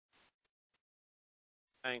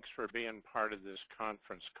Thanks for being part of this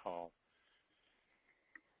conference call.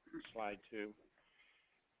 Slide 2.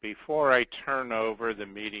 Before I turn over the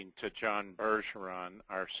meeting to John Bergeron,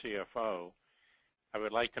 our CFO, I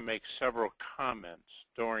would like to make several comments.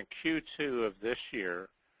 During Q2 of this year,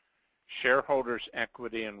 shareholders'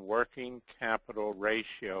 equity and working capital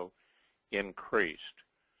ratio increased.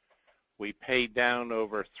 We paid down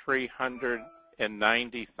over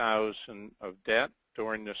 $390,000 of debt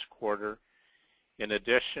during this quarter. In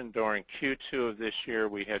addition, during Q2 of this year,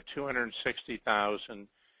 we had $260,000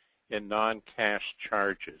 in non-cash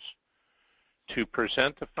charges. To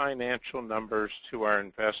present the financial numbers to our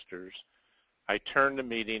investors, I turn the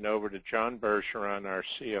meeting over to John Bergeron, our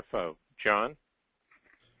CFO. John?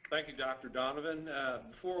 Thank you, Dr. Donovan.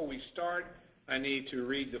 Before we start, I need to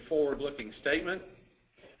read the forward-looking statement.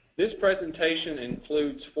 This presentation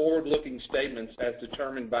includes forward-looking statements as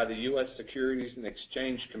determined by the U.S. Securities and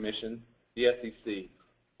Exchange Commission, the SEC.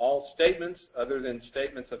 All statements other than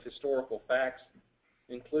statements of historical facts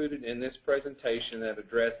included in this presentation that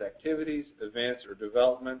address activities, events, or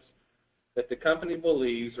developments that the company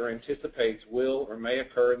believes or anticipates will or may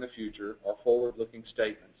occur in the future are forward-looking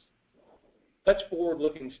statements. Such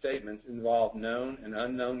forward-looking statements involve known and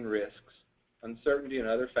unknown risks, uncertainty, and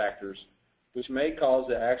other factors which may cause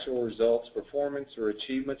the actual results, performance, or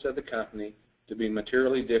achievements of the company to be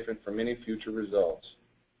materially different from any future results,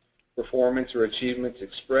 performance, or achievements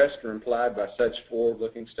expressed or implied by such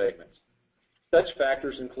forward-looking statements. Such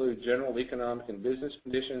factors include general economic and business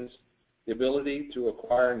conditions, the ability to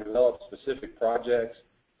acquire and develop specific projects,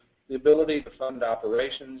 the ability to fund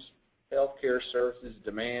operations, healthcare services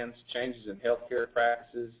demands, changes in healthcare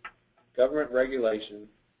practices, government regulation,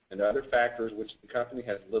 and other factors which the company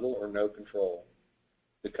has little or no control.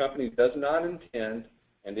 The company does not intend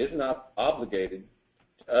and is not obligated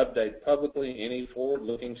to update publicly any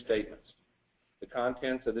forward-looking statements. The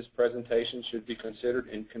contents of this presentation should be considered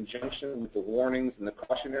in conjunction with the warnings and the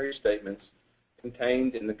cautionary statements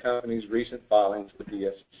contained in the company's recent filings with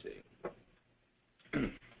the SEC.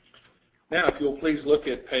 Now, if you'll please look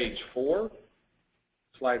at page 4,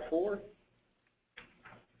 slide 4.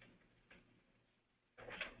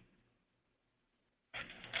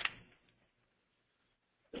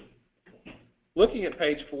 Looking at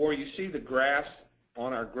page 4, you see the graphs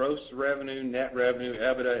on our gross revenue, net revenue,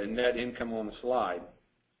 EBITDA, and net income on the slide.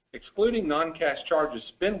 Excluding non-cash charges,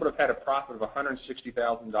 Spin would have had a profit of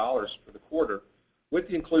 $160,000 for the quarter. With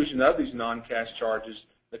the inclusion of these non-cash charges,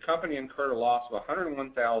 the company incurred a loss of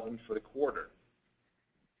 $101,000 for the quarter.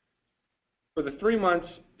 For the 3 months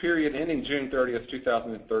period ending June 30th,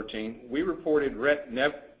 2013, we reported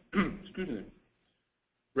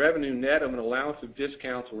revenue net of an allowance of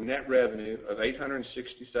discounts or net revenue of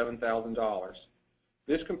 $867,000.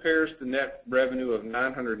 This compares to net revenue of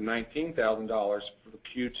 $919,000 for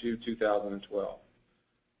Q2 2012.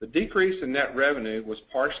 The decrease in net revenue was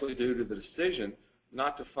partially due to the decision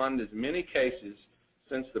not to fund as many cases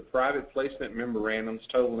since the private placement memorandums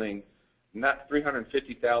totaling not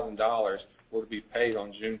 $350,000 were to be paid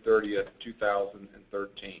on June 30th,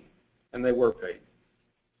 2013, and they were paid.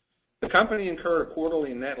 The company incurred a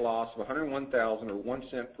quarterly net loss of $101,000 or 1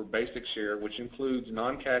 cent per basic share, which includes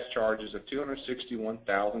non-cash charges of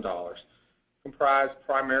 $261,000, comprised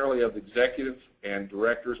primarily of executive and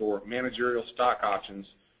directors or managerial stock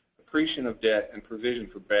options, accretion of debt, and provision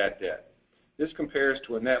for bad debt. This compares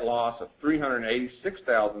to a net loss of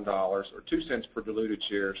 $386,000 or 2 cents per diluted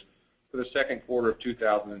shares for the second quarter of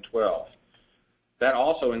 2012. That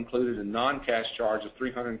also included a non-cash charge of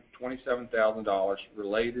 $327,000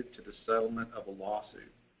 related to the settlement of a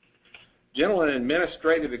lawsuit. General and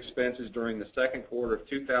administrative expenses during the second quarter of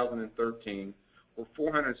 2013 were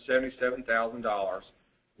 $477,000,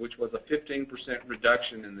 which was a 15%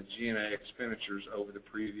 reduction in the G&A expenditures over the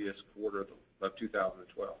previous quarter of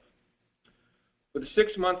 2012. For the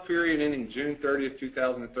 6-month period ending June 30th,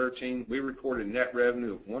 2013, we recorded net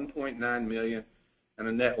revenue of $1.9 million and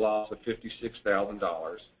a net loss of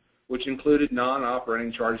 $56,000, which included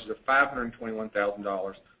non-operating charges of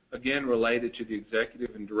 $521,000, again related to the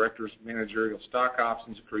executive and director's managerial stock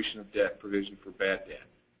options, accretion of debt, provision for bad debt.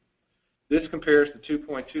 This compares to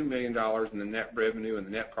 $2.2 million in the net revenue and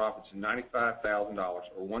the net profits of $95,000,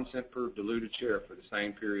 or 1 cent per diluted share for the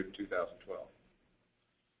same period of 2012.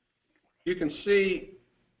 You can see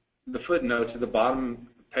the footnotes at the bottom of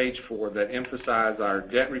page 4 that emphasize our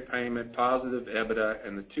debt repayment, positive EBITDA,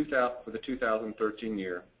 and for the 2013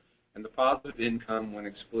 year, and the positive income when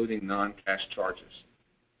excluding non-cash charges.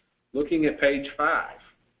 Looking at page 5,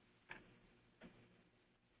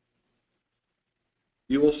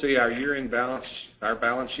 you will see our year-end balance, our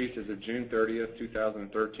balance sheets as of June 30th,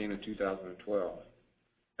 2013 and 2012.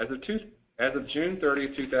 As of June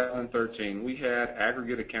 30, 2013, we had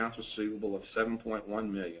aggregate accounts receivable of $7.1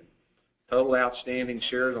 million. Total outstanding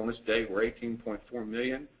shares on this date were 18.4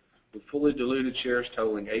 million, with fully diluted shares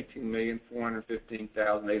totaling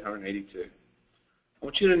 18,415,882. I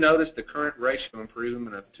want you to notice the current ratio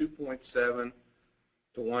improvement of 2.7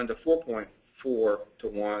 to 1 to 4.4 to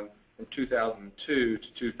 1 from 2002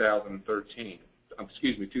 to 2013.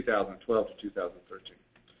 2012 to 2013.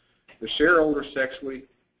 The shareholders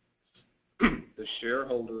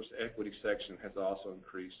equity section has also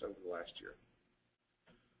increased over the last year.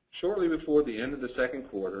 Shortly before the end of the second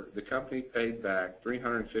quarter, the company paid back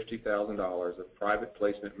 $350,000 of private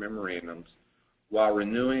placement memorandums while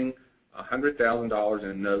renewing $100,000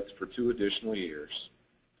 in notes for 2 additional years.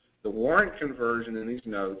 The warrant conversion in these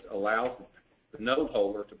notes allows the note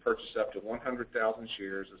holder to purchase up to 100,000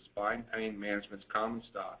 shares of Spine Pain Management's common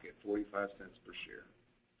stock at 45 cents per share.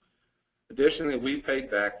 Additionally, we paid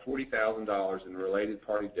back $40,000 in related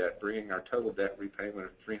party debt, bringing our total debt repayment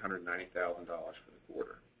of $390,000 for the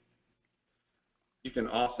quarter. You can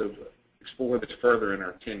also explore this further in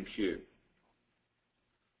our 10-Q.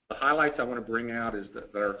 The highlights I want to bring out is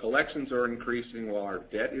that our collections are increasing while our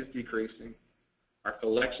debt is decreasing. Our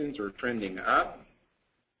collections are trending up.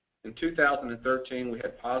 In 2013, we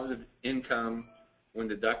had positive income when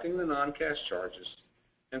deducting the non-cash charges.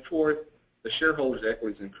 And fourth, the shareholders'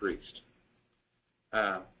 equities increased.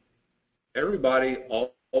 Everybody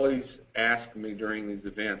always asks me during these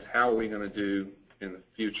events, how are we going to do in the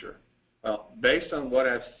future? Well, based on what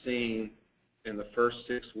I've seen in the first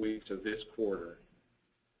 6 weeks of this quarter,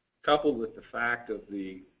 coupled with the fact of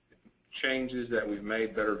the changes that we've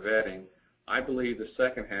made better vetting, I believe the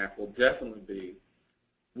second half will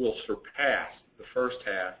will surpass the first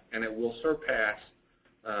half, and it will surpass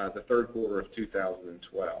the third quarter of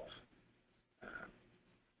 2012.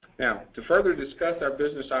 Now, to further discuss our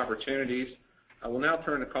business opportunities, I will now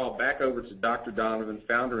turn the call back over to Dr. Donovan,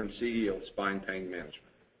 founder and CEO of Spine Pain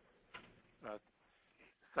Management.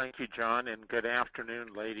 Thank you, John, and good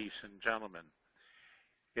afternoon, ladies and gentlemen.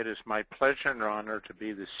 It is my pleasure and honor to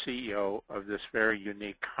be the CEO of this very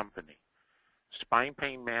unique company. Spine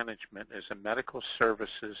Pain Management is a medical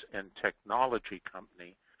services and technology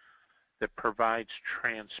company that provides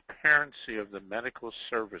transparency of the medical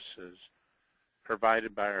services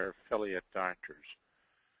provided by our affiliate doctors.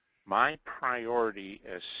 My priority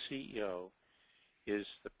as CEO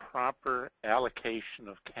is the proper allocation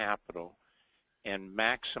of capital and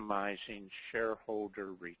maximizing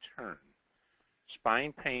shareholder return.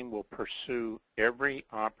 Spine Pain will pursue every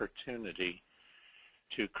opportunity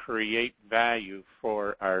to create value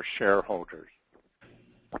for our shareholders.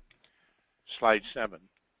 Slide 7.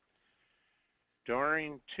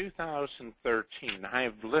 During 2013, I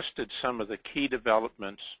have listed some of the key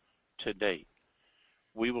developments to date.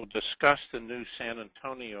 We will discuss the new San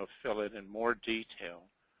Antonio affiliate in more detail,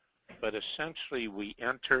 but essentially we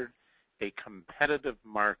entered a competitive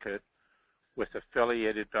market with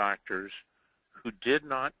affiliated doctors who did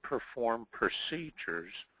not perform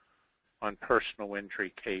procedures on personal injury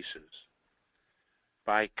cases.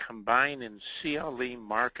 By combining CLE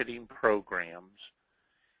marketing programs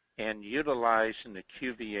and utilizing the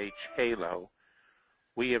QVH Halo,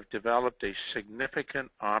 we have developed a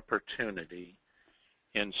significant opportunity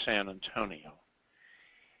in San Antonio.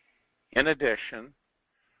 In addition,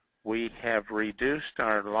 we have reduced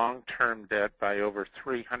our long-term debt by over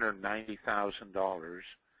 $390,000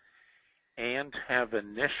 and have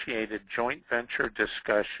initiated joint venture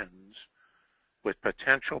discussions with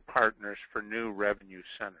potential partners for new revenue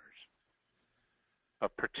centers.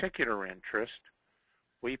 Of particular interest,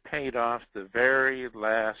 we paid off the very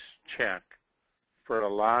last check for a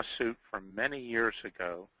lawsuit from many years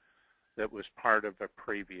ago that was part of a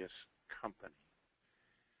previous company.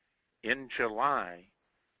 In July,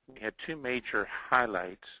 we had 2 major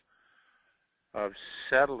highlights of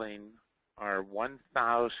settling our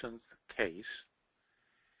 1,000th case,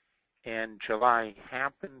 and July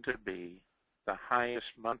happened to be the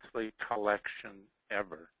highest monthly collection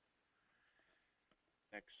ever.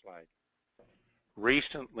 Next slide.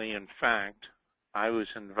 Recently, in fact, I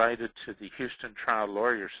was invited to the Houston Trial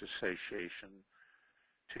Lawyers Association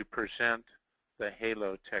to present the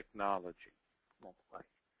Halo technology.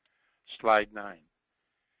 Slide 9.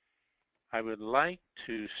 I would like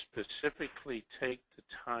to specifically take the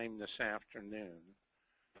time this afternoon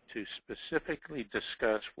to specifically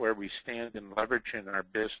discuss where we stand in leveraging our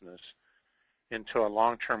business into a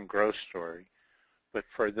long-term growth story. But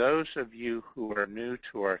for those of you who are new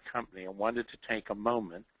to our company, I wanted to take a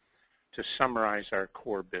moment to summarize our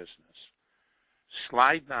core business.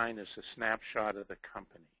 Slide 9 is a snapshot of the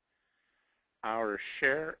company. our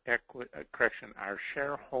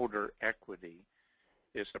shareholder equity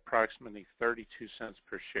is approximately 32 cents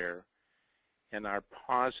per share, and our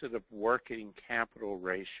positive working capital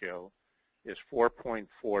ratio is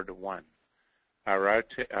 4.4 to 1. Our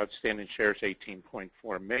outstanding shares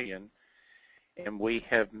 18.4 million, and we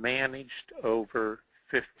have managed over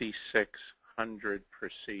 5,600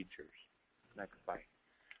 procedures. Next slide.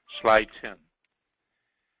 Slide 10.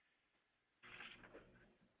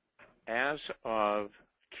 As of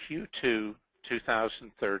Q2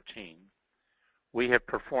 2013, we have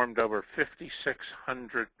performed over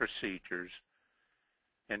 5,600 procedures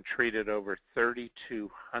and treated over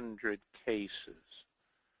 3,200 cases.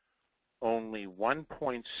 Only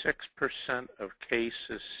 1.6% of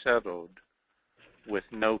cases settled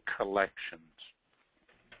with no collections.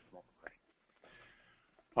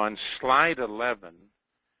 On slide 11,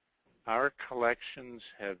 our collections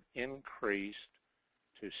have increased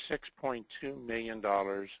to $6.2 million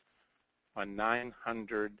on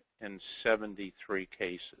 973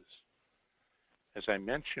 cases. As I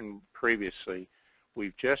mentioned previously,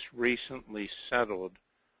 we've just recently settled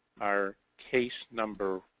our case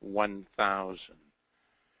number 1,000.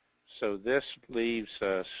 So this leaves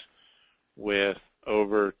us with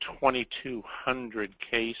over 2,200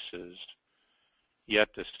 cases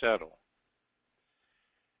yet to settle.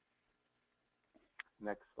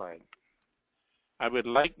 Next slide. I would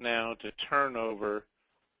like now to turn over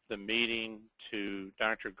the meeting to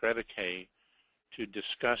Dr. Grediquet to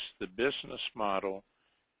discuss the business model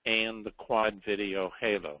and the Quad Video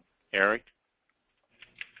Halo. Eric?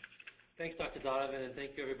 Thanks, Dr. Donovan, and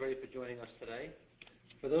thank you, everybody, for joining us today.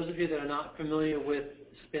 For those of you that are not familiar with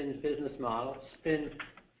SPIN's business model, SPIN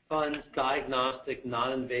funds diagnostic,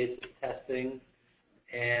 non-invasive testing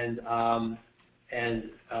and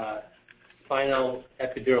spinal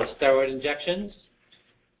epidural steroid injections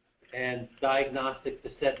and diagnostic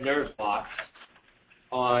to set nerve blocks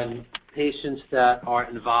on patients that are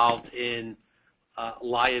involved in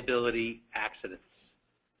liability accidents,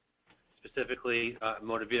 specifically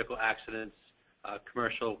motor vehicle accidents,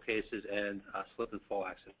 commercial cases, and slip and fall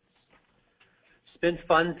accidents. SPIN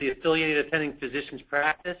funds the affiliated attending physician's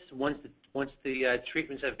practice once the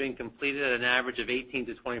treatments have been completed at an average of 18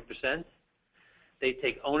 to 20%. They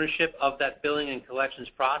take ownership of that billing and collections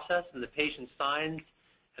process, and the patient signs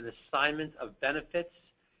an assignment of benefits,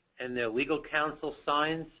 and their legal counsel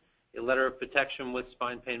signs a letter of protection with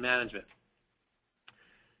spine pain management.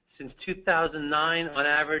 Since 2009, on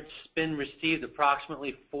average, SPIN received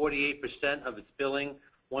approximately 48% of its billing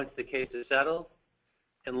once the case is settled.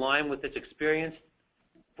 In line with its experience,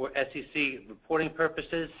 for SEC reporting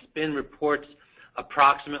purposes, SPIN reports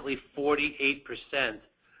approximately 48%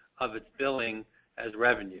 of its billing as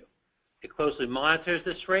revenue. It closely monitors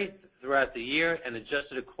this rate throughout the year and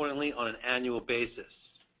adjusts it accordingly on an annual basis.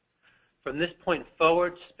 From this point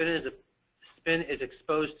forward, SPIN is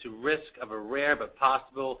exposed to risk of a rare but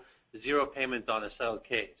possible zero payment on a settled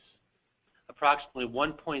case. Approximately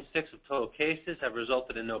 1.6 of total cases have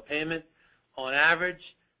resulted in no payment. On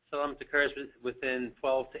average, settlement occurs within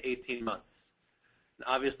 12 to 18 months. And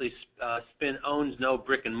obviously, SPIN owns no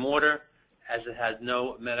brick and mortar, as it has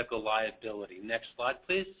no medical liability. Next slide,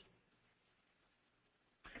 please.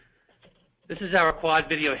 This is our Quad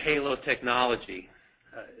Video Halo technology.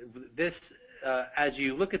 As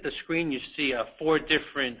you look at the screen, you see 4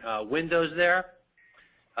 different windows there.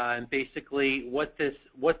 And basically, what this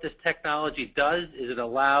technology does is it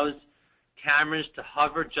allows cameras to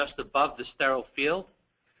hover just above the sterile field,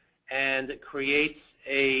 and it creates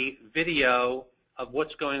a video of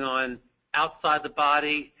what's going on outside the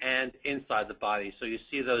body and inside the body. So you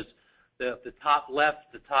see those, the top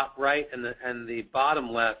left, the top right, and the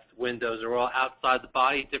bottom left windows are all outside the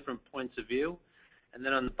body, different points of view. And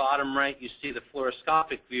then on the bottom right, you see the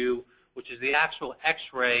fluoroscopic view, which is the actual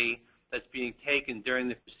X-ray that's being taken during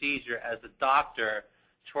the procedure as the doctor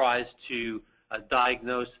tries to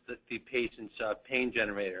diagnose the patient's pain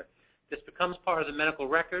generator. This becomes part of the medical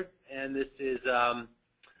record, and this is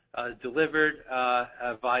delivered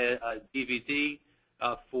via a DVD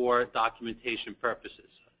for documentation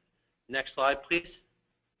purposes. Next slide, please.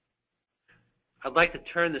 I'd like to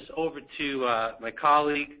turn this over to my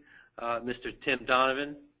colleague, Mr. Tim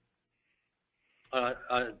Donovan,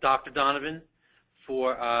 Dr. Donovan,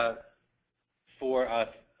 for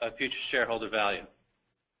future shareholder value.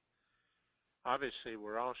 Obviously,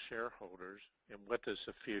 we're all shareholders, and what does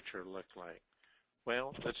the future look like?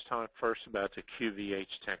 Well, let's talk first about the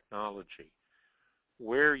QVH technology.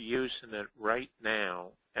 We're using it right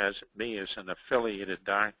now, as me as an affiliated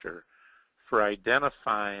doctor, for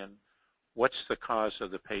identifying what's the cause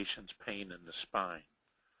of the patient's pain in the spine.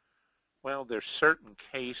 Well, there's certain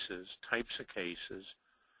cases, types of cases,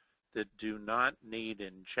 that do not need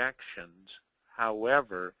injections.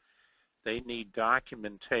 However, they need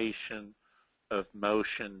documentation of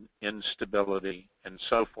motion, instability, and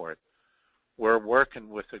so forth. We're working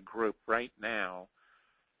with a group right now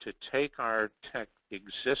to take our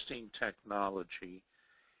existing technology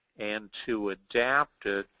and to adapt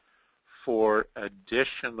it for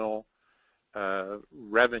additional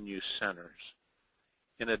revenue centers.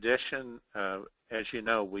 In addition, as you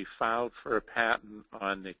know, we filed for a patent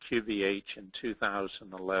on the QVH in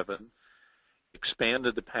 2011,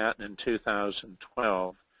 expanded the patent in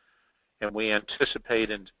 2012, and we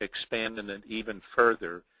anticipate expanding it even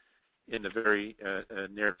further in the very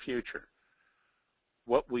near future.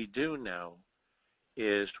 What we do know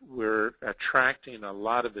is we're attracting a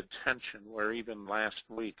lot of attention, where even last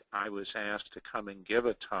week I was asked to come and give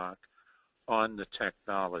a talk on the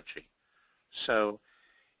technology. So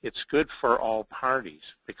it's good for all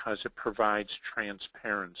parties because it provides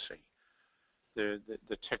transparency. The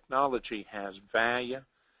technology has value,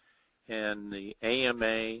 and the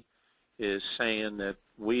AMA is saying that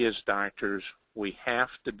we as doctors, we have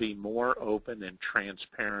to be more open and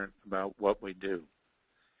transparent about what we do.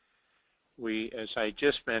 As I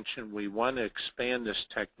just mentioned, we want to expand this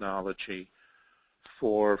technology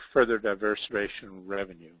for further diversification of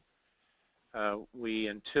revenue. We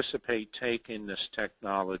anticipate taking this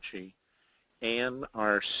technology and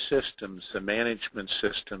our systems, the management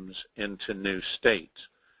systems, into new states.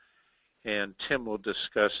 And Tim will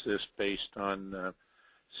discuss this based on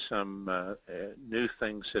some new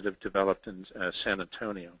things that have developed in San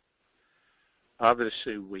Antonio.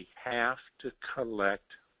 Obviously, we have to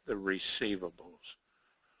collect the receivables.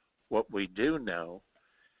 What we do know,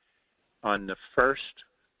 on the first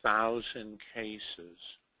 1,000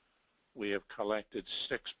 cases, we have collected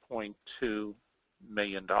 $6.2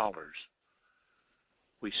 million.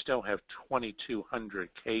 We still have 2,200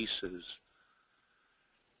 cases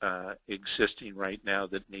existing right now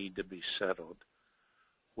that need to be settled.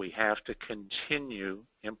 We have to continue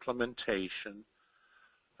implementation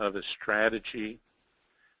of a strategy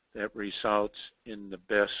that results in the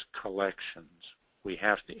best collections. We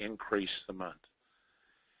have to increase the month.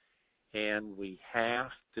 And we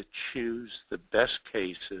have to choose the best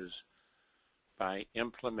cases by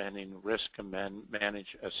implementing risk management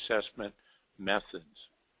assessment methods.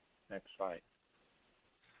 Next slide.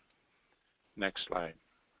 Next slide.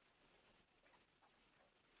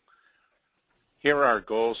 Here are our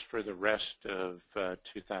goals for the rest of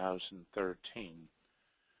 2013.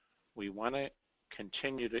 We want to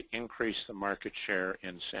continue to increase the market share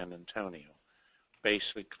in San Antonio.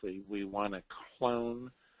 Basically, we want to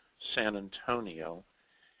clone San Antonio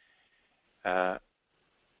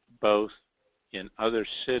both in other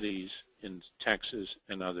cities in Texas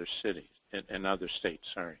and other cities, and other states,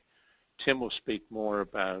 sorry. Tim will speak more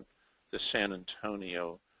about the San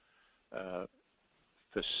Antonio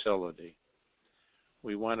facility.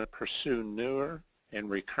 We want to pursue newer and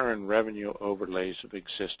recurring revenue overlays of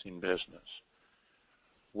existing business.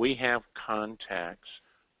 We have contacts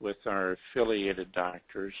with our affiliated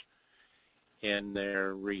doctors, and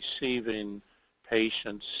they're receiving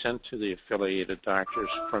patients sent to the affiliated doctors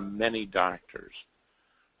from many doctors.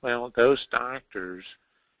 Well, those doctors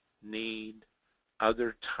need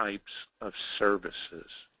other types of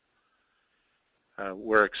services.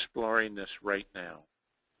 We're exploring this right now.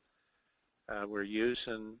 We're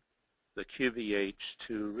using the QVH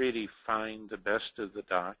to really find the best of the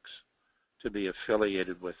docs to be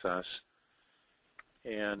affiliated with us,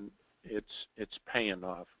 and it's paying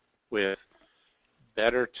off with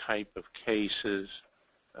better type of cases,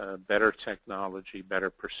 better technology, better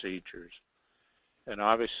procedures. And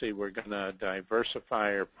obviously we're going to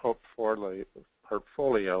diversify our portfolio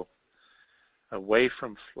away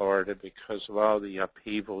from Florida because of all the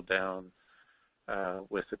upheaval down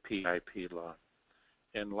with the PIP law.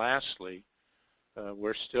 And lastly,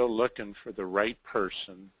 we're still looking for the right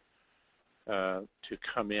person to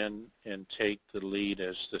come in and take the lead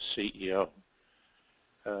as the CEO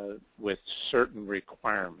with certain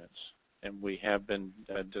requirements. And we have been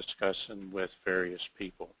discussing with various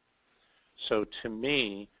people. So to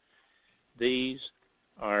me, these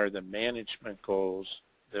are the management goals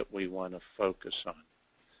that we want to focus on.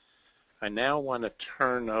 I now want to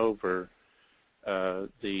turn over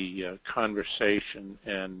the conversation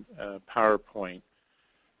and PowerPoint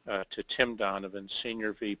to Tim Donovan,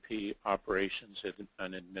 Senior VP Operations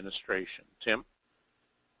and Administration. Tim?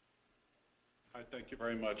 Hi, thank you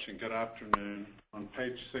very much, and good afternoon. On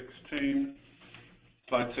page 16,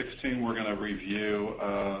 slide 16, we're going to review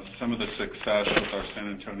some of the success with our San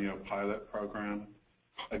Antonio pilot program.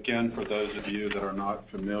 Again, for those of you that are not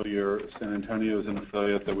familiar, San Antonio is an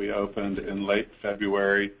affiliate that we opened in late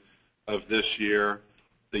February of this year.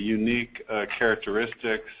 The unique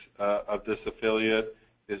characteristics of this affiliate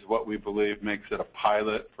is what we believe makes it a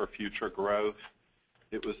pilot for future growth.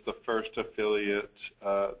 It was the first affiliate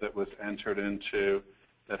that was entered into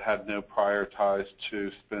that had no prior ties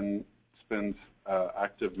to SPIN's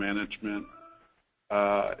active management.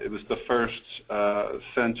 It was the first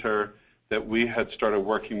center that we had started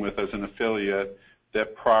working with as an affiliate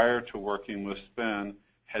that prior to working with SPIN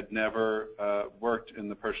had never worked in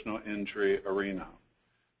the personal injury arena.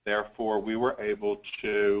 Therefore, we were able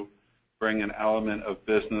to bring an element of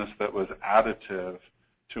business that was additive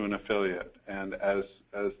to an affiliate. And as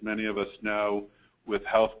many of us know, with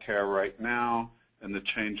healthcare right now and the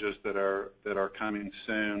changes that are coming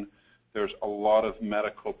soon, there's a lot of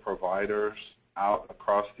medical providers out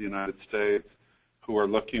across the United States who are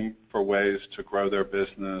looking for ways to grow their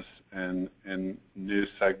business in new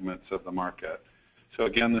segments of the market. So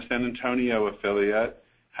again, the San Antonio affiliate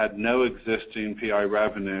had no existing PI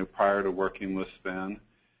revenue prior to working with SPIN.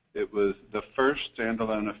 It was the first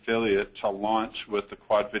standalone affiliate to launch with the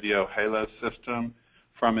Quad Video Halo system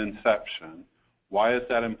from inception. Why is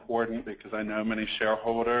that important? Because I know many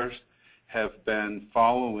shareholders have been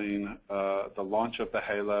following the launch of the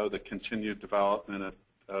Halo, the continued development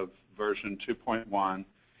of version 2.1,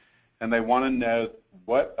 and they want to know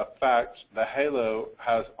what effect the Halo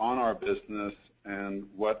has on our business and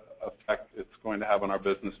what effect it's going to have on our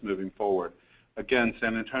business moving forward. Again,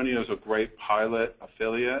 San Antonio is a great pilot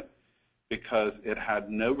affiliate because it had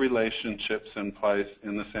no relationships in place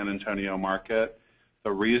in the San Antonio market.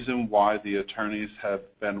 The reason why the attorneys have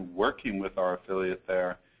been working with our affiliate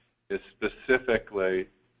there is specifically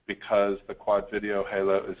because the Quad Video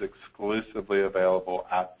Halo is exclusively available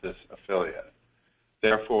at this affiliate.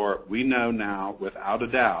 Therefore, we know now without a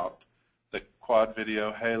doubt that Quad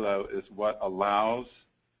Video Halo is what allows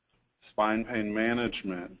spine pain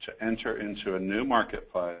management to enter into a new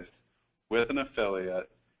marketplace with an affiliate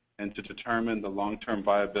and to determine the long-term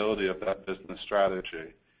viability of that business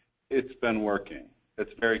strategy. It's been working.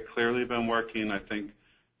 It's very clearly been working. I think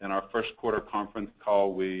in our first quarter conference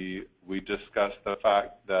call, we discussed the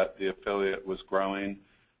fact that the affiliate was growing.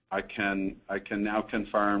 I can now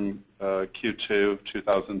confirm Q2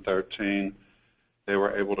 2013, they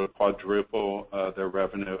were able to quadruple their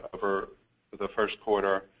revenue over the first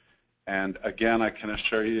quarter. And again, I can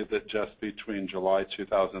assure you that just between July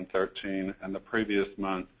 2013 and the previous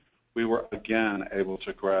month, we were again able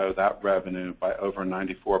to grow that revenue by over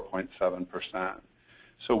 94.7%.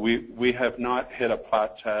 So we have not hit a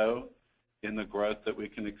plateau in the growth that we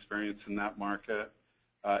can experience in that market.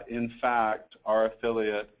 In fact, our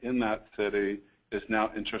affiliate in that city is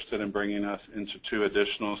now interested in bringing us into 2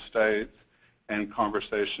 additional states, and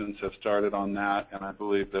conversations have started on that, and I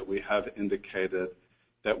believe that we have indicated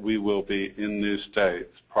that we will be in new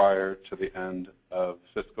states prior to the end of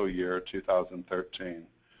fiscal year 2013.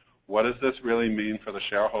 What does this really mean for the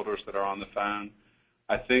shareholders that are on the phone?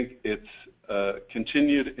 I think it's a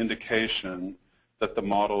continued indication that the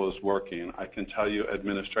model is working. I can tell you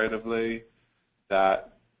administratively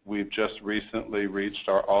that we've just recently reached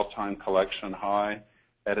our all-time collection high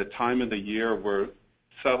at a time of the year where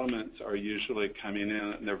settlements are usually coming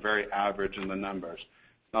in and they're very average in the numbers.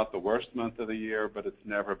 It's not the worst month of the year, but it's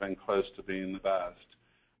never been close to being the best.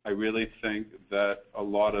 I really think that a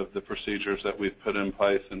lot of the procedures that we've put in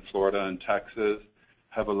place in Florida and Texas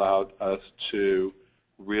have allowed us to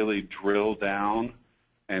really drill down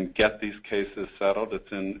and get these cases settled.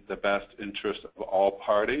 It's in the best interest of all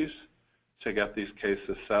parties to get these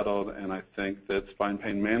cases settled, and I think that spine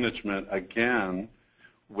pain management, again,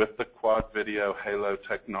 with the Quad Video Halo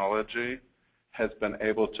technology, has been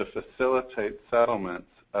able to facilitate settlements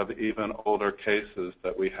of even older cases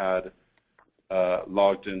that we had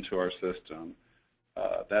logged into our system.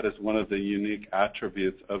 That is one of the unique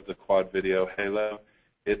attributes of the Quad Video Halo.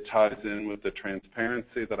 It ties in with the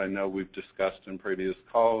transparency that I know we've discussed in previous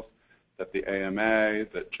calls, that the AMA,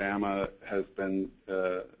 that JAMA has been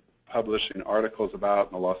publishing articles about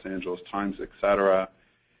in the Los Angeles Times, etc.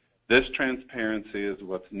 This transparency is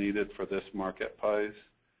what's needed for this marketplace,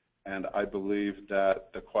 and I believe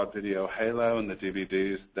that the Quad Video Halo and the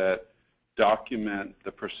DVDs that document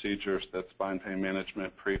the procedures that spine pain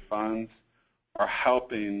management pre-funds are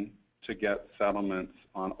helping to get settlements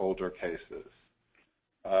on older cases.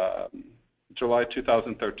 July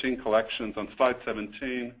 2013 collections on slide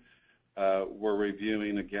 17, we're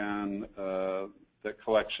reviewing again that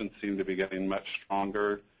collections seem to be getting much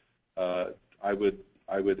stronger. I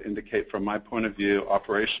would indicate from my point of view,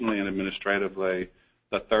 operationally and administratively,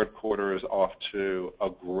 the third quarter is off to a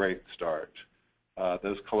great start.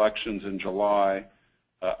 Those collections in July,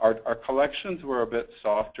 our collections were a bit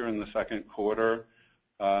softer in the second quarter.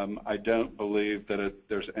 I don't believe that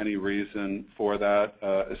there's any reason for that,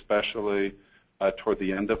 especially toward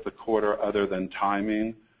the end of the quarter, other than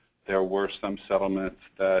timing. There were some settlements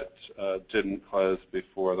that didn't close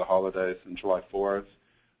before the holidays on July 4th,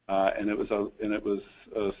 and it was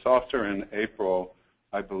softer in April,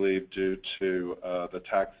 I believe, due to the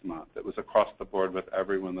tax month. It was across the board with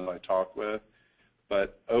everyone that I talked with.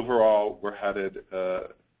 But overall, we're headed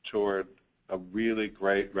toward a really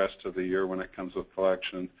great rest of the year when it comes with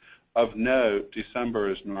collections. Of note, December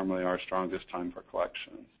is normally our strongest time for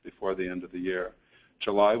collections before the end of the year.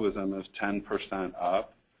 July was almost 10%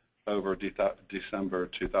 up over December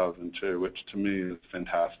 2002, which to me is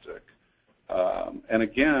fantastic. And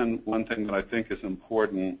again, one thing that I think is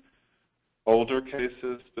important, older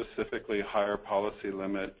cases, specifically higher policy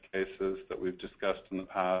limit cases that we've discussed in the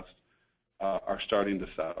past, are starting to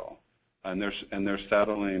settle. And they're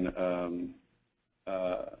settling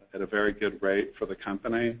at a very good rate for the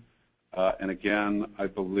company. And again, I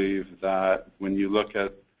believe that when you look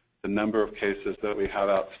at the number of cases that we have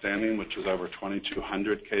outstanding, which is over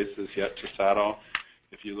 2,200 cases yet to settle,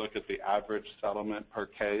 if you look at the average settlement per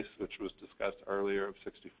case, which was discussed earlier, of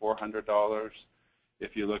 $6,400,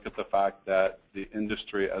 if you look at the fact that the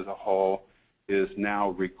industry as a whole is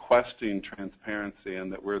now requesting transparency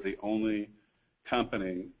and that we're the only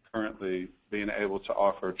company currently being able to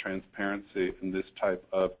offer transparency in this type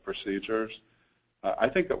of procedures, I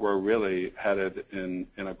think that we're really headed in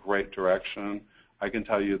a great direction. I can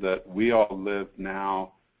tell you that we all live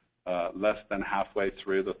now less than halfway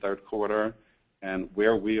through the third quarter, and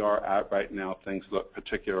where we are at right now, things look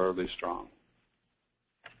particularly strong.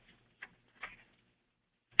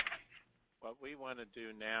 What we want to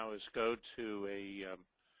do now is go to a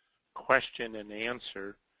question and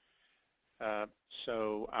answer.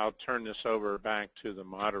 So I'll turn this over back to the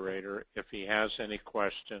moderator. If he has any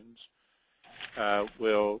questions,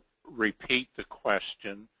 we'll repeat the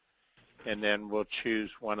question, and then we'll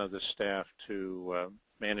choose one of the staff to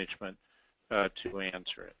management to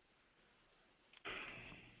answer it.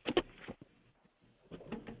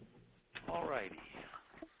 All righty.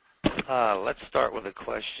 Let's start with a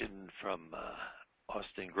question from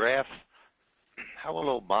Austin Graff. How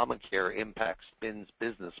will Obamacare impact SPIN's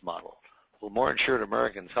business model? Will more insured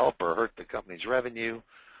Americans help or hurt the company's revenue?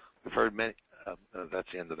 We've heard many.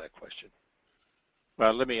 That's the end of that question.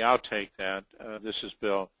 Well, I'll take that. This is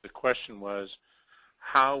Bill. The question was,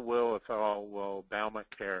 how will, if at all, will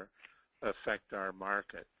Obamacare affect our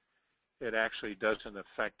market? It actually doesn't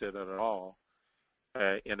affect it at all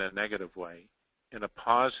in a negative way. In a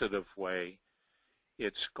positive way,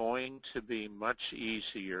 it's going to be much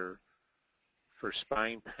easier for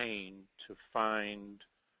spine pain to find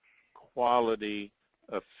quality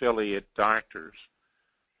affiliate doctors,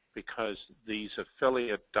 because these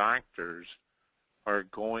affiliate doctors are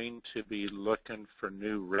going to be looking for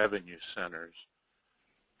new revenue centers,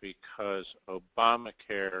 because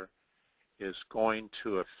Obamacare is going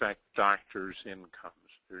to affect doctors'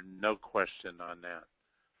 incomes. There's no question on that.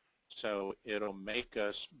 So it'll make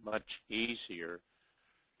us much easier,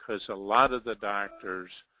 because a lot of the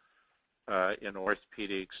doctors in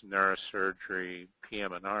orthopedics, neurosurgery,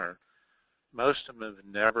 PM&R, most of them have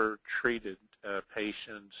never treated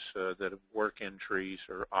patients that have work injuries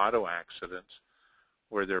or auto accidents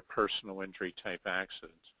where they're personal injury type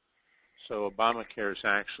accidents. So Obamacare is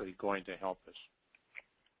actually going to help us.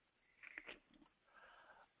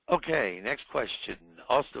 Okay, next question.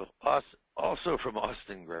 Also from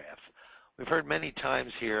Austin Graff. We've heard many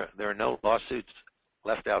times here there are no lawsuits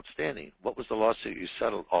left outstanding. What was the lawsuit you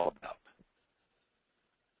settled all about?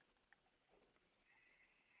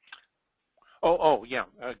 Yeah,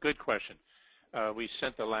 good question. We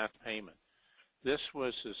sent the last payment. This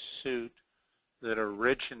was a suit that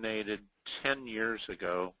originated 10 years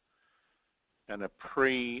ago in a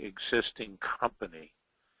pre-existing company.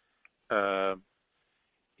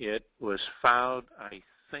 It was filed, I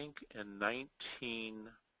think, in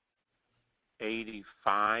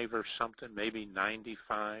 1985 or something, maybe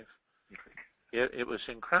 95. It was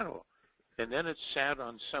incredible. And then it sat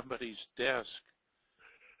on somebody's desk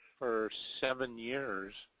for 7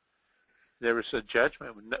 years. There was a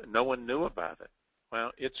judgment. No one knew about it.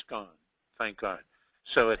 Well, it's gone, thank God.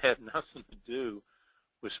 So it had nothing to do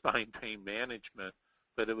with spine pain management,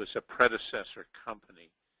 but it was a predecessor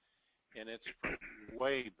company. And it's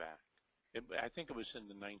way back. I think it was in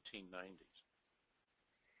the 1990s.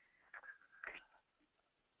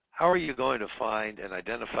 How are you going to find and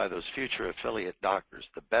identify those future affiliate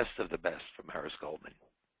doctors, the best of the best from Harris Goldman?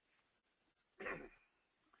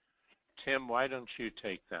 Tim, why don't you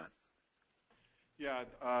take that? Yeah,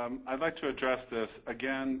 I'd like to address this.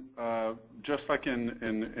 Again, just like in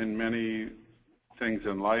many things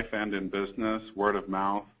in life and in business, word of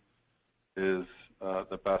mouth is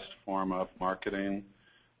the best form of marketing.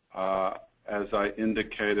 As I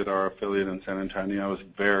indicated, our affiliate in San Antonio is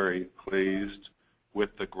very pleased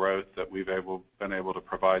with the growth that we've been able to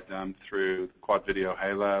provide them through Quad Video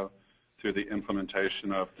Halo, through the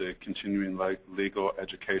implementation of the continuing legal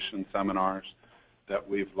education seminars that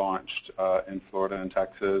we've launched in Florida and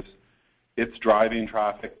Texas. It's driving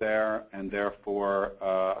traffic there, and therefore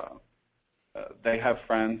they have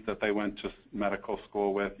friends that they went to medical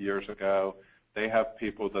school with years ago. They have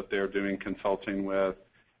people that they're doing consulting with.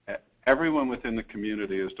 Everyone within the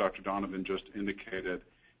community, as Dr. Donovan just indicated,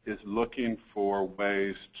 is looking for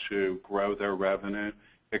ways to grow their revenue,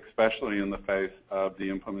 especially in the face of the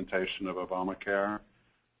implementation of Obamacare.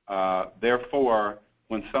 Therefore,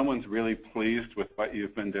 when someone's really pleased with what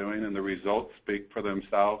you've been doing and the results speak for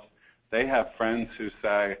themselves, they have friends who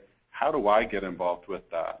say, how do I get involved with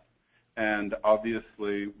that? And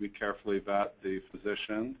obviously, we carefully vet the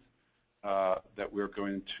physicians that we're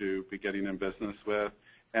going to be getting in business with,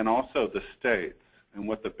 and also the states and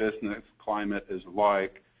what the business climate is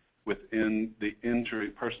like within the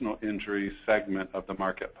personal injury segment of the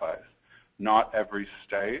marketplace. Not every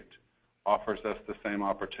state offers us the same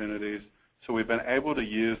opportunities, so we've been able to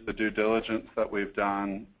use the due diligence that we've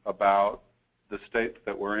done about the states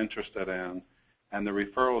that we're interested in and the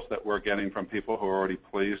referrals that we're getting from people who are already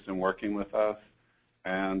pleased and working with us,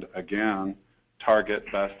 and again, target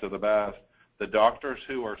best of the best. The doctors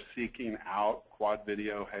who are seeking out Quad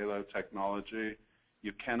Video Halo technology,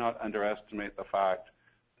 you cannot underestimate the fact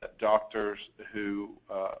that doctors who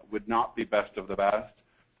would not be best of the best,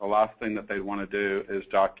 the last thing that they want to do is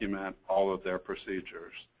document all of their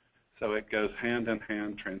procedures. So it goes hand in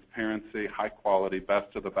hand, transparency, high quality,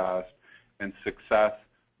 best of the best, and success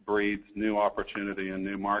breeds new opportunity in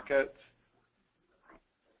new markets.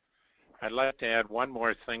 I'd like to add one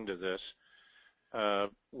more thing to this.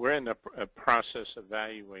 We're in the process of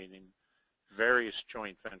evaluating various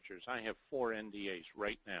joint ventures. I have 4 NDAs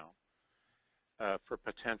right now for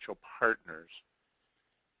potential partners.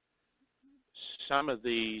 Some of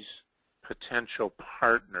these potential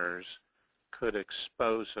partners could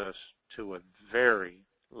expose us to a very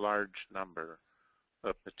large number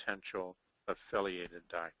of potential affiliated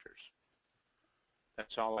doctors.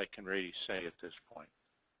 That's all I can really say at this point.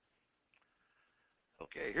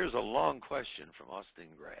 Okay, here's a long question from Austin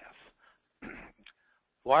Graff.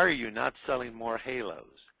 Why are you not selling more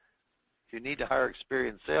Halos? You need to hire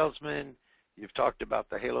experienced salesmen. You've talked about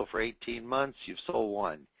the Halo for 18 months. You've sold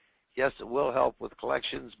 1. Yes, it will help with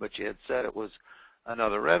collections, but you had said it was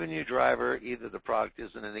another revenue driver. Either the product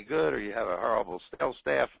isn't any good or you have a horrible sales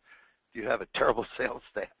staff. You have a terrible sales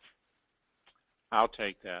staff. I'll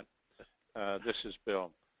take that. This is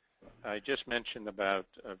Bill. I just mentioned about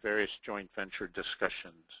various joint venture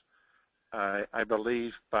discussions. I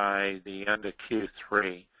believe by the end of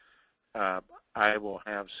Q3, I will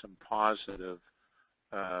have some positive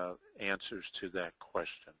answers to that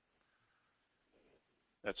question.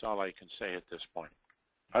 That's all I can say at this point.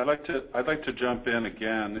 I'd like to jump in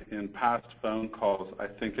again. In past phone calls, I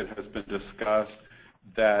think it has been discussed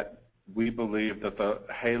that we believe that the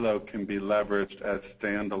Halo can be leveraged as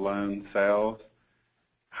standalone sales.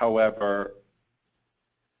 However,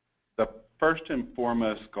 the first and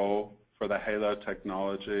foremost goal for the Halo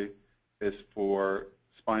technology is for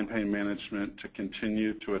spine pain management to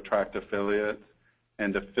continue to attract affiliates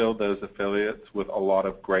and to fill those affiliates with a lot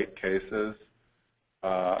of great cases.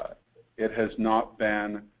 It has not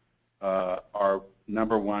been our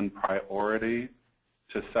 #1 priority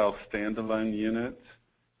to sell standalone units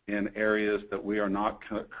in areas that we are not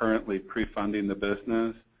currently pre-funding the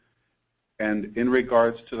business. And in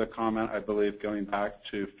regards to the comment, I believe going back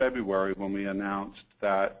to February when we announced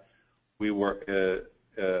that we were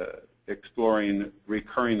exploring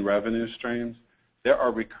recurring revenue streams, there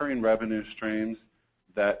are recurring revenue streams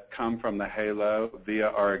that come from the Halo via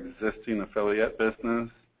our existing affiliate business.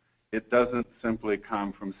 It doesn't simply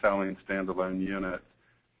come from selling standalone units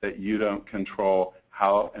that you don't control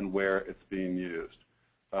how and where it's being used.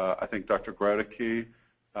 I think Dr. Groteke,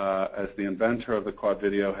 as the inventor of the Quad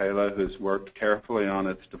Video Halo, who's worked carefully on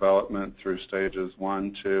its development through stages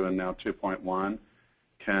 1, 2, and now 2.1,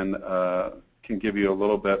 can give you a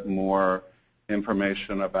little bit more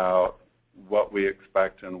information about what we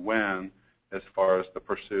expect and when as far as the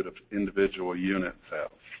pursuit of individual unit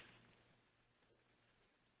sales.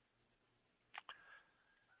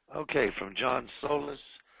 Okay, from John Solis.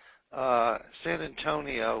 San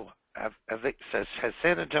Antonio, has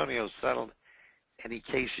San Antonio settled any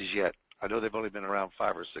cases yet? I know they've only been around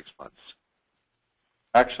 5 or 6 months.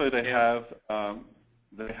 Actually, they have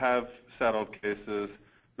settled cases.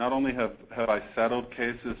 Not only have I settled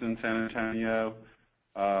cases in San Antonio,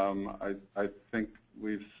 I think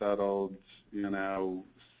we've settled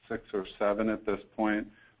 6 or 7 at this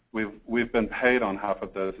point. We've been paid on half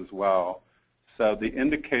of those as well. So the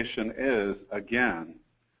indication is, again,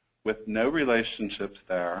 with no relationships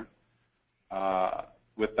there,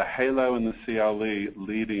 with the HALO and the CLE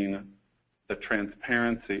leading the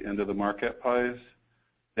transparency into the marketplace,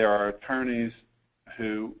 there are attorneys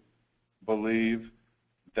who believe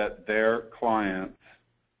that their clients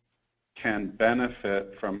can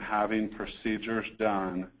benefit from having procedures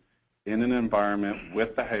done in an environment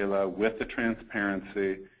with the HALO, with the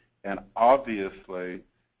transparency, and obviously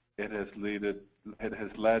it has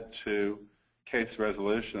led to case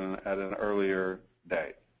resolution at an earlier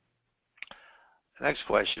date. Next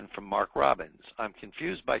question from Mark Robbins. I'm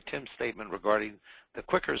confused by Tim's statement regarding the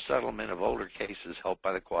quicker settlement of older cases helped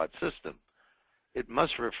by the quad system. It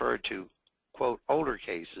must refer to, quote, older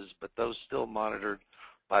cases, but those still monitored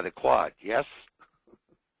by the quad, yes?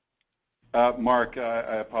 Mark,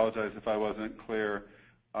 I apologize if I wasn't clear.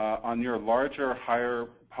 On your larger, higher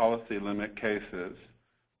policy limit cases,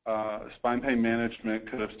 spine pain management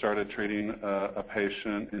could have started treating a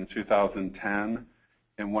patient in 2010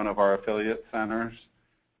 in one of our affiliate centers.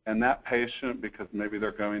 And that patient, because maybe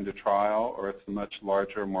they're going to trial or it's a much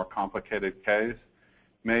larger, more complicated case,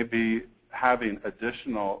 may be having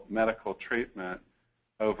additional medical treatment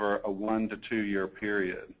over a 1 to 2 year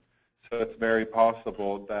period. So it's very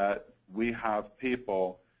possible that we have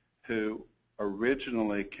people who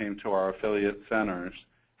originally came to our affiliate centers,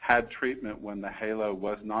 had treatment when the HALO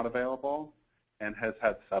was not available, and has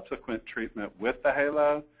had subsequent treatment with the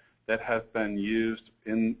HALO that has been used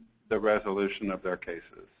in the resolution of their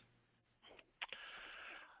cases.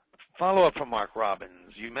 Follow-up from Mark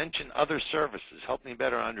Robbins. You mentioned other services. Help me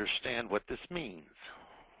better understand what this means.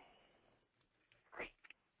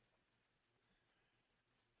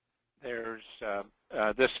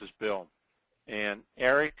 This is Bill. And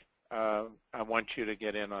Eric, I want you to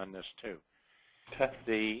get in on this too.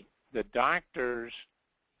 The doctors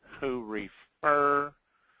who refer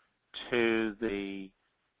to the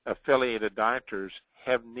affiliated doctors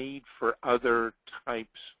have need for other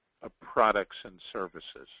types of products and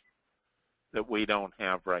services that we don't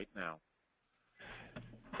have right now.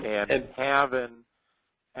 And having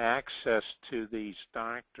access to these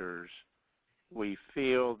doctors, we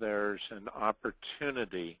feel there's an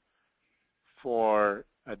opportunity for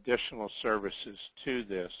additional services to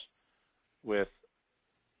this with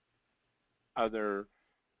other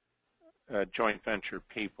joint venture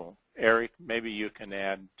people. Eric, maybe you can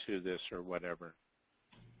add to this or whatever.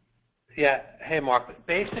 Yeah. Hey, Mark.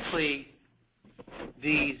 Basically,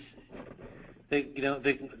 the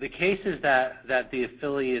cases that the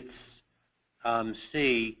affiliates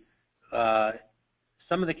see,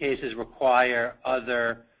 some of the cases require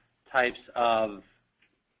other types of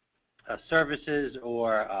services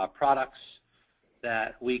or products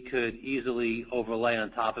that we could easily overlay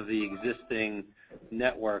on top of the existing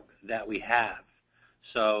network that we have.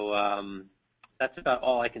 So that's about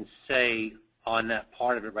all I can say on that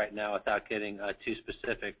part of it right now without getting too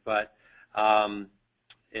specific. But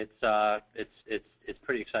it's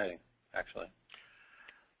pretty exciting, actually.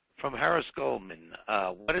 From Harris Goldman,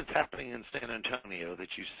 what is happening in San Antonio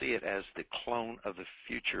that you see it as the clone of the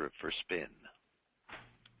future for spin?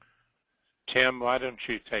 Tim, why don't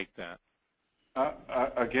you take that?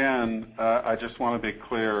 Again, I just want to be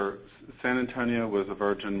clear. San Antonio was a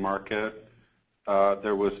virgin market.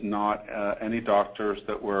 There was not any doctors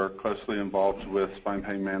that were closely involved with spine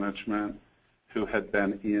pain management who had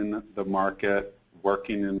been in the market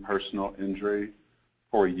working in personal injury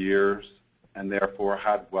for years and therefore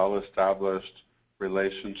had well-established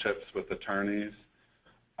relationships with attorneys.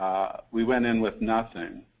 We went in with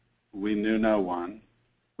nothing. We knew no one.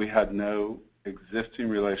 We had no existing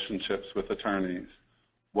relationships with attorneys.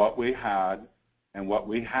 What we had and what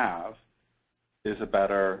we have is a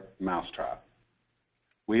better mousetrap.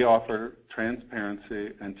 We offer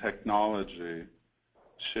transparency and technology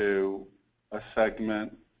to a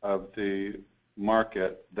segment of the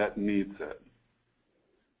market that needs it.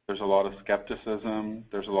 There's a lot of skepticism,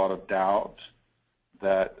 there's a lot of doubt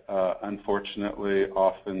that unfortunately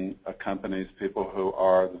often accompanies people who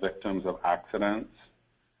are the victims of accidents.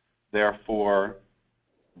 Therefore,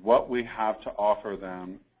 what we have to offer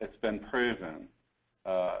them, it's been proven.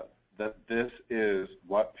 that this is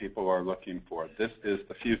what people are looking for. This is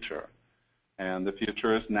the future, and the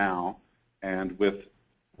future is now. And with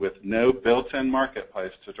no built-in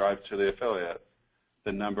marketplace to drive to the affiliate,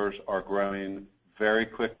 the numbers are growing very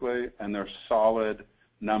quickly, and they're solid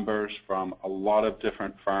numbers from a lot of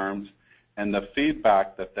different firms. And the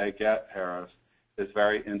feedback that they get, Harris, is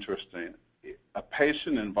very interesting. A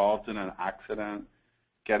patient involved in an accident,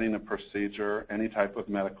 getting a procedure, any type of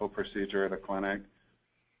medical procedure at a clinic,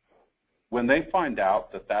 when they find out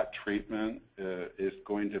that that treatment is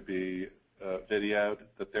going to be videoed,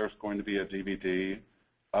 that there's going to be a DVD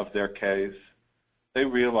of their case, they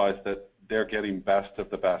realize that they're getting best of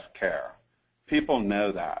the best care. People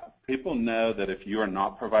know that. People know that if you are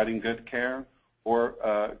not providing good care,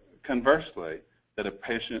 or conversely, that a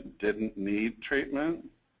patient didn't need treatment,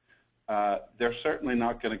 they're certainly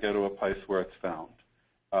not going to go to a place where it's found.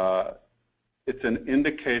 It's an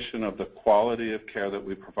indication of the quality of care that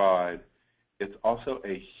we provide. It's also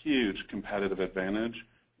a huge competitive advantage.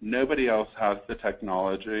 Nobody else has the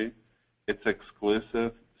technology. It's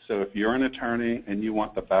exclusive. So if you're an attorney and you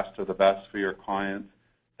want the best of the best for your clients,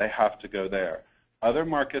 they have to go there. Other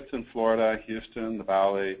markets in Florida, Houston, the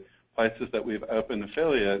Valley, places that we've opened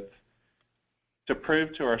affiliates, to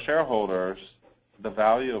prove to our shareholders the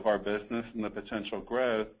value of our business and the potential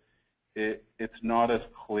growth, it's not as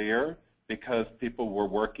clear because people were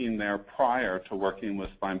working there prior to working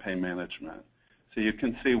with spine pain management. So you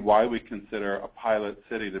can see why we consider a pilot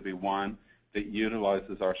city to be one that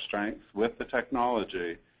utilizes our strengths with the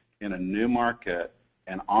technology in a new market,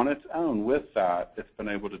 and on its own with that, it's been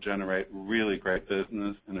able to generate really great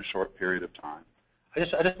business in a short period of time. I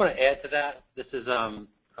just want to add to that. This is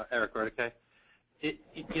Eric Rodeke.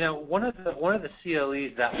 One of the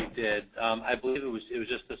CLEs that we did, I believe it was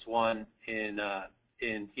just this one in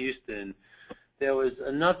Houston. There was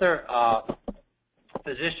another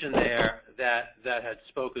physician there that had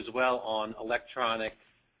spoke as well on electronic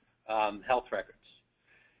health records,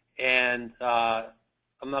 and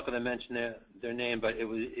I'm not going to mention their name, but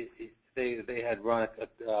they had run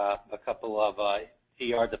a couple of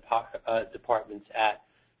ER departments at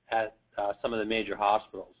some of the major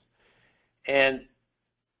hospitals, and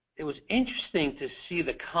it was interesting to see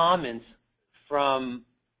the comments from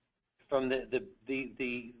the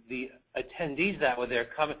attendees that were there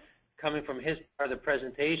coming from his part of the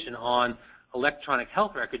presentation on electronic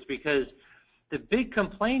health records, because the big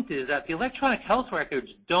complaint is that the electronic health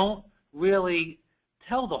records don't really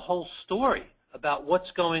tell the whole story about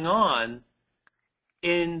what's going on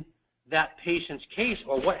in that patient's case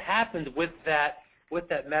or what happened with that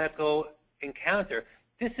medical encounter.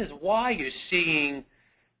 This is why you're seeing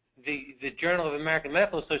the Journal of American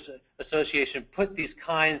Medical Association put these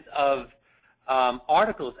kinds of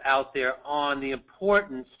articles out there on the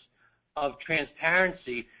importance of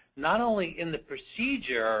transparency, not only in the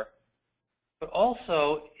procedure, but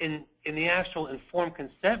also in the actual informed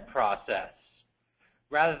consent process,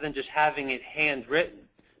 rather than just having it handwritten.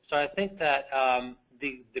 So I think that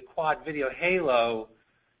the Quad Video Halo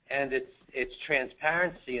and its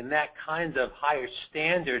transparency and that kind of higher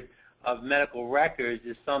standard of medical records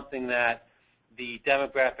is something that the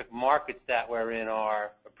demographic markets that we're in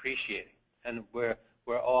are appreciating, and we're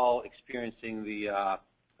all experiencing the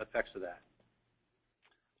effects of that.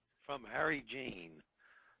 From Harry Jean,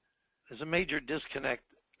 there's a major disconnect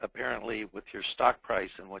apparently with your stock price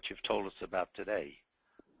and what you've told us about today.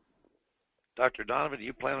 Dr. Donovan, are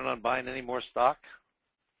you planning on buying any more stock?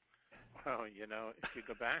 Well, if you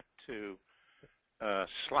go back to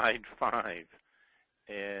slide 5,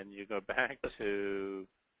 and you go back to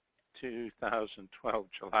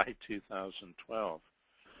 2012, July 2012,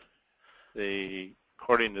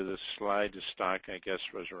 according to the slide, the stock, I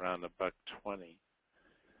guess, was around $1.20.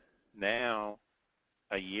 Now,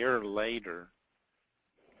 a year later,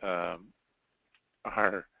 our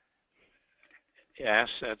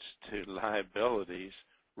assets to liabilities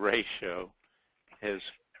ratio has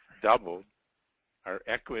doubled. Our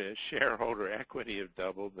shareholder equity have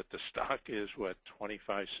doubled, but the stock is, what,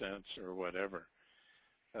 25 cents or whatever.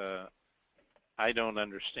 I don't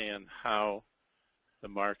understand how the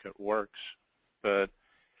market works, but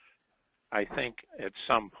I think at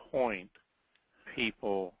some point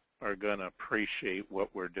people are going to appreciate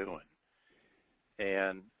what we're doing.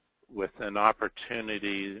 And with an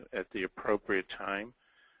opportunity at the appropriate time,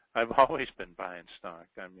 I've always been buying stock.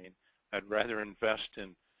 I mean, I'd rather invest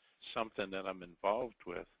in something that I'm involved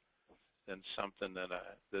with than something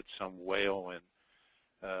that some whale in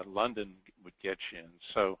London would get you in.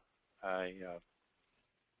 So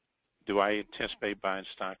do I anticipate buying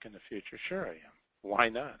stock in the future? Sure I am. Why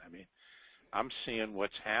not? I mean, I'm seeing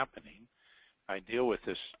what's happening. I deal with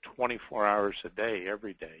this 24 hours a day,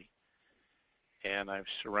 every day, and I've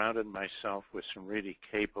surrounded myself with some really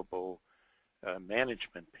capable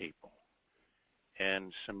management people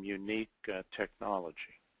and some unique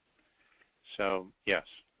technology. So, yes,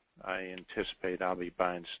 I anticipate I'll be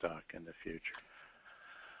buying stock in the future.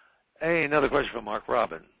 Hey, another question from Mark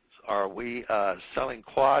Robbins. Are we selling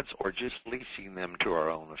quads or just leasing them to our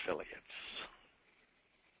own affiliates?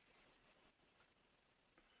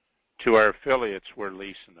 To our affiliates, we're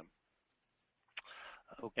leasing them.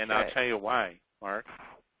 Okay. And I'll tell you why, Mark.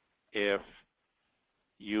 If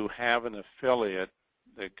you have an affiliate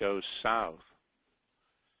that goes south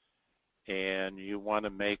and you want to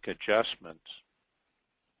make adjustments,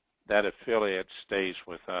 that affiliate stays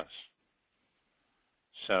with us.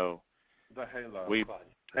 So The Halo. we,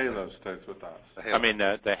 Halo stays with us. I mean,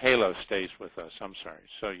 the Halo stays with us. I'm sorry.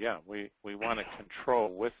 So yeah, we want to control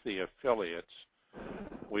with the affiliates.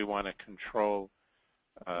 We want to control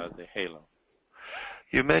the Halo.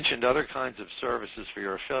 You mentioned other kinds of services for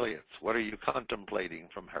your affiliates. What are you contemplating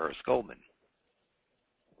from Harris Goldman?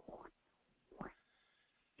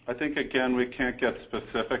 I think, again, we can't get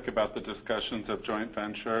specific about the discussions of joint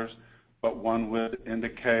ventures, but one would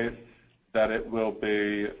indicate that it will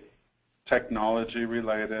be technology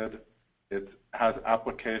related. It has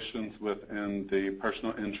applications within the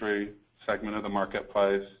personal injury segment of the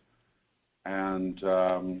marketplace, and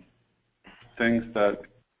things that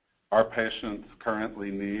our patients currently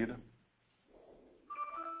need.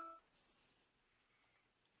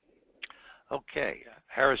 Okay.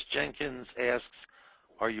 Harris Jenkins asks,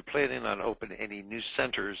 are you planning on opening any new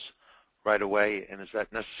centers right away, and is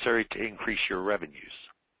that necessary to increase your revenues?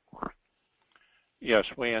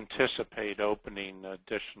 Yes, we anticipate opening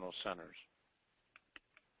additional centers.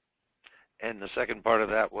 And the second part of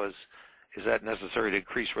that was, is that necessary to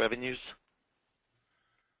increase revenues?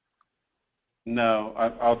 No,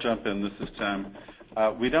 I'll jump in. This is Tim.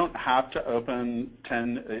 We don't have to open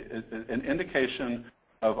 10. An indication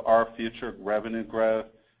of our future revenue growth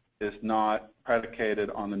is not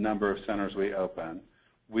predicated on the number of centers we open.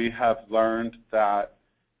 We have learned that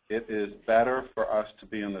it is better for us to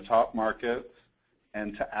be in the top markets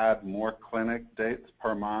and to add more clinic dates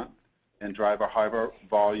per month and drive a higher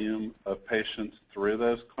volume of patients through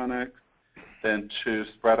those clinics than to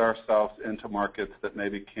spread ourselves into markets that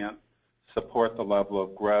maybe can't support the level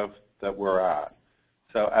of growth that we're at.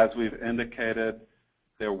 So as we've indicated,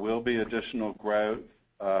 there will be additional growth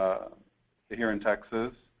here in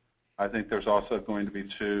Texas. I think there's also going to be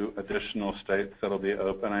 2 additional states that will be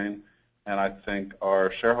opening, and I think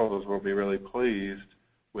our shareholders will be really pleased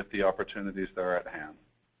with the opportunities that are at hand.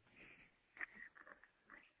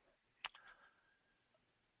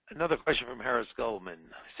 Another question from Harris Goldman.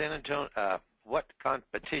 San Antonio, what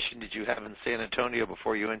competition did you have in San Antonio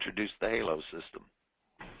before you introduced the Halo system?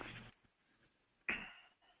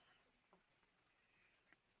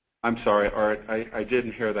 I'm sorry, Art, I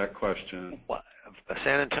didn't hear that question.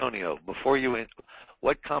 San Antonio,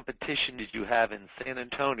 what competition did you have in San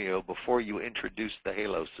Antonio before you introduced the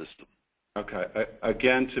Halo system? Okay.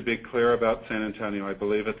 Again, to be clear about San Antonio, I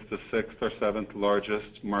believe it's the 6th or 7th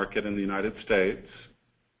largest market in the United States.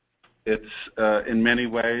 It's in many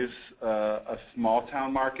ways a small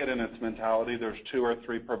town market in its mentality. There's 2 or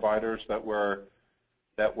 3 providers that were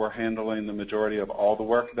handling the majority of all the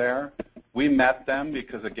work there. We met them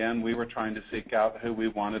because, again, we were trying to seek out who we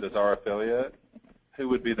wanted as our affiliate, who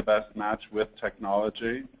would be the best match with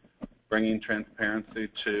technology, bringing transparency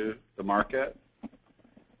to the market.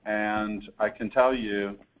 And I can tell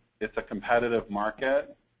you it's a competitive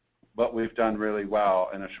market, but we've done really well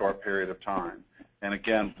in a short period of time. And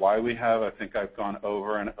again, why we have, I think I've gone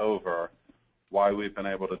over and over, why we've been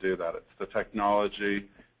able to do that. It's the technology,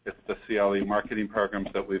 it's the CLE marketing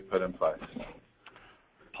programs that we've put in place.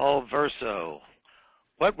 Paul Verso,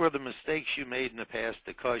 what were the mistakes you made in the past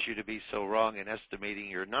that caused you to be so wrong in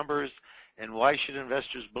estimating your numbers, and why should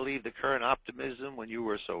investors believe the current optimism when you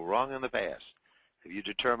were so wrong in the past? Have you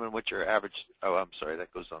determined what your average, oh, I'm sorry,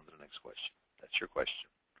 that goes on to the next question. That's your question.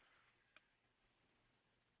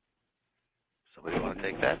 Somebody want to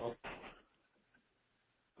take that?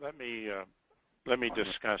 Let me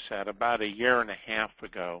discuss that. About 1.5 years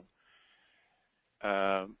ago,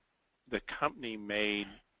 the company made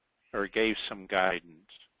or gave some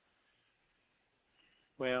guidance.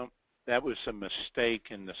 Well, that was a mistake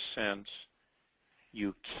in the sense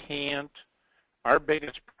you can't. Our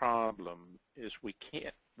biggest problem is we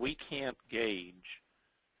can't gauge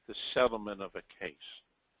the settlement of a case.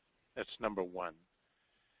 That's number one.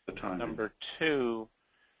 Number two,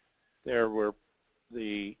 there were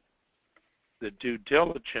the due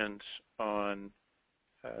diligence on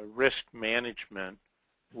risk management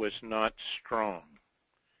was not strong.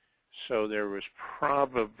 So there was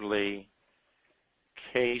probably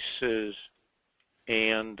cases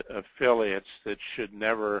and affiliates that should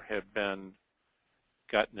never have been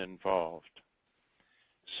gotten involved.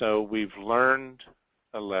 So we've learned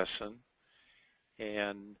a lesson,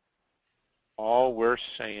 and all we're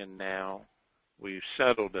saying now, we've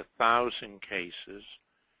settled 1,000 cases.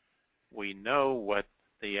 We know what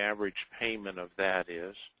the average payment of that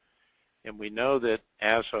is, and we know that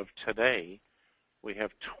as of today, we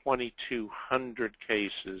have 2,200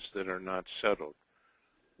 cases that are not settled.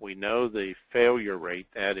 We know the failure rate,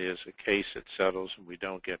 that is a case that settles and we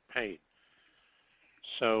don't get paid.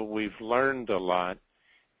 So we've learned a lot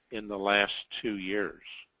in the last 2 years,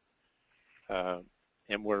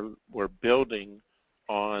 and we're building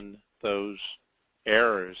on those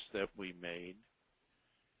errors that we made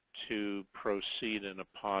to proceed in a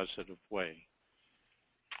positive way.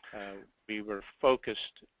 We were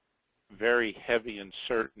focused very heavy in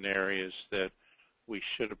certain areas that we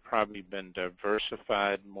should have probably been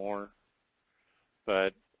diversified more,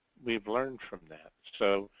 but we've learned from that.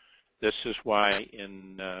 So this is why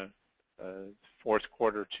in fourth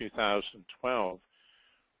quarter 2012,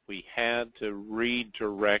 we had to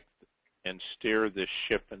redirect and steer this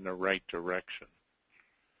ship in the right direction.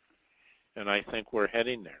 And I think we're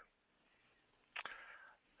heading there.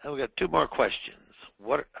 And we got 2 more questions.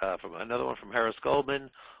 Another one from Harris Goldman.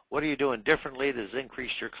 What are you doing differently that has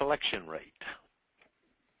increased your collection rate?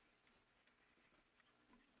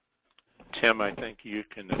 Tim, I think you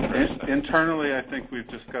can address that. Internally, I think we've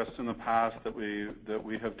discussed in the past that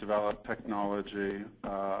we have developed technology,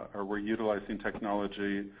 or we're utilizing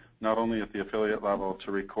technology not only at the affiliate level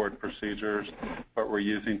to record procedures, but we're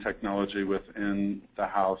using technology within the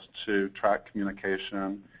house to track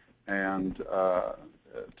communication and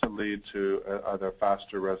to lead to either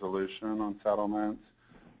faster resolution on settlements.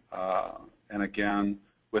 And again,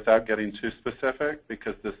 without getting too specific,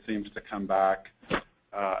 because this seems to come back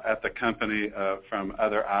at the company from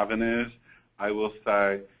other avenues, I will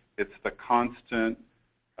say it's the constant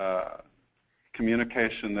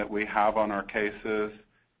communication that we have on our cases.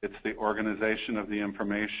 It's the organization of the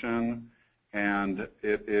information, and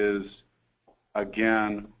it is,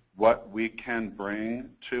 again, what we can bring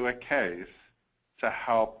to a case to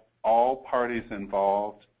help all parties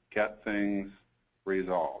involved get things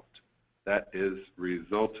resolved. That is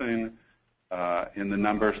resulting in the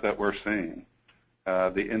numbers that we're seeing.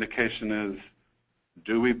 The indication is,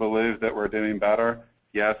 do we believe that we're doing better?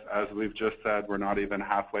 Yes, as we've just said, we're not even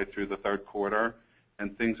halfway through the third quarter,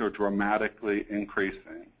 and things are dramatically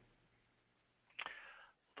increasing.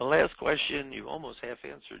 The last question you almost half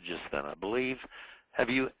answered just then, I believe. Have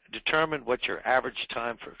you determined what your average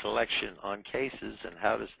time for collection on cases, and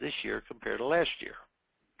how does this year compare to last year?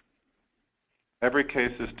 Every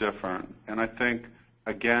case is different, and I think,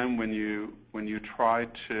 again, when you try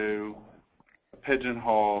to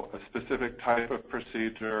pigeonhole a specific type of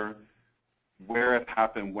procedure, where it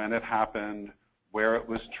happened, when it happened, where it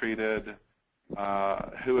was treated,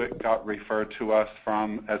 who it got referred to us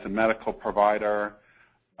from as a medical provider,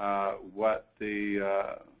 what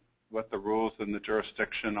the rules in the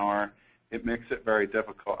jurisdiction are, it makes it very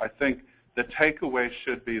difficult. I think the takeaway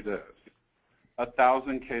should be this: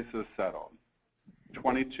 1,000 cases settled,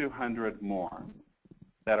 2,200 more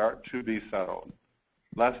that are to be settled.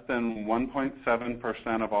 Less than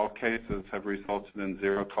 1.7% of all cases have resulted in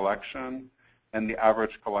zero collection, and the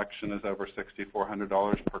average collection is over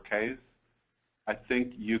 $6,400 per case. I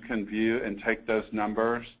think you can view and take those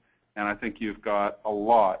numbers, and I think you've got a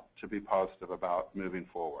lot to be positive about moving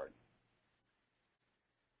forward.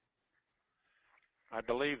 I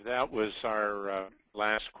believe that was our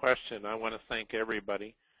last question. I want to thank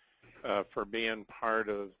everybody for being part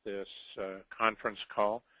of this conference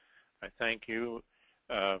call. I thank you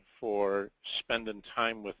for spending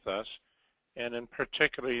time with us, and in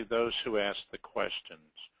particularly those who asked the questions.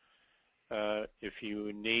 If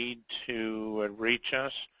you need to reach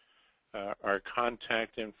us, our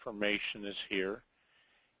contact information is here.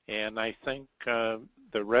 And I think the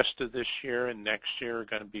rest of this year and next year are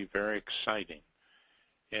going to be very exciting.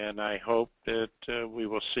 And I hope that we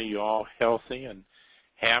will see you all healthy and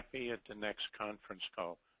happy at the next conference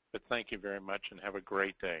call. But thank you very much, and have a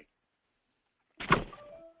great day.